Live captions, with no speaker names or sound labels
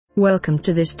Welcome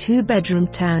to this 2-bedroom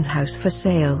townhouse for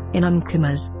sale in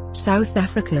Umkomaas, South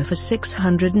Africa for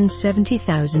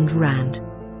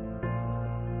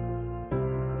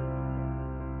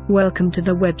R670,000. Welcome to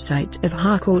the website of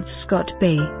Harcourt's Scott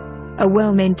Bay, a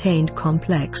well-maintained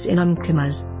complex in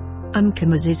Umkomaas.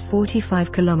 Umkomaas is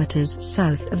 45 kilometers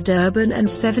south of Durban and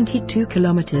 72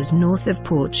 kilometers north of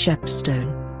Port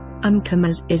Shepstone.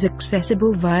 Umkomaas is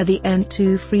accessible via the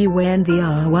N2 freeway and the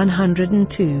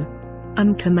R102.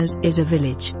 Umkomaas is a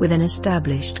village with an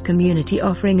established community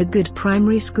offering a good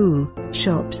primary school,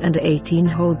 shops and a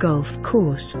 18-hole golf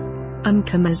course.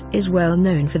 Umkomaas is well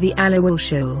known for the Alawal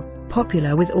Shoal,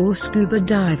 popular with all scuba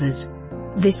divers.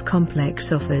 This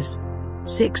complex offers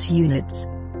 6 units,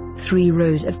 3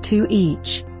 rows of 2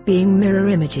 each, being mirror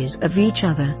images of each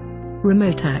other,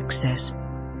 remote access,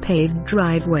 paved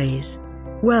driveways,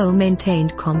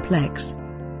 well-maintained complex,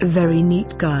 very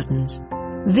neat gardens.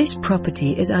 This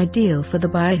property is ideal for the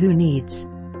buyer who needs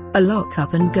a lock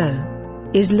up and go,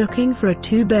 is looking for a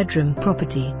 2-bedroom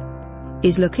property,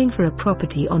 is looking for a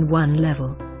property on one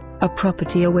level, a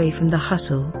property away from the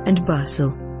hustle and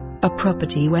bustle, a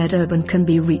property where Durban can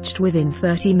be reached within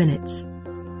 30 minutes.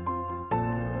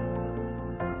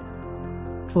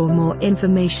 For more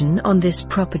information on this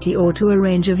property or to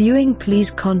arrange a viewing,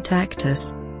 please contact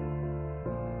us.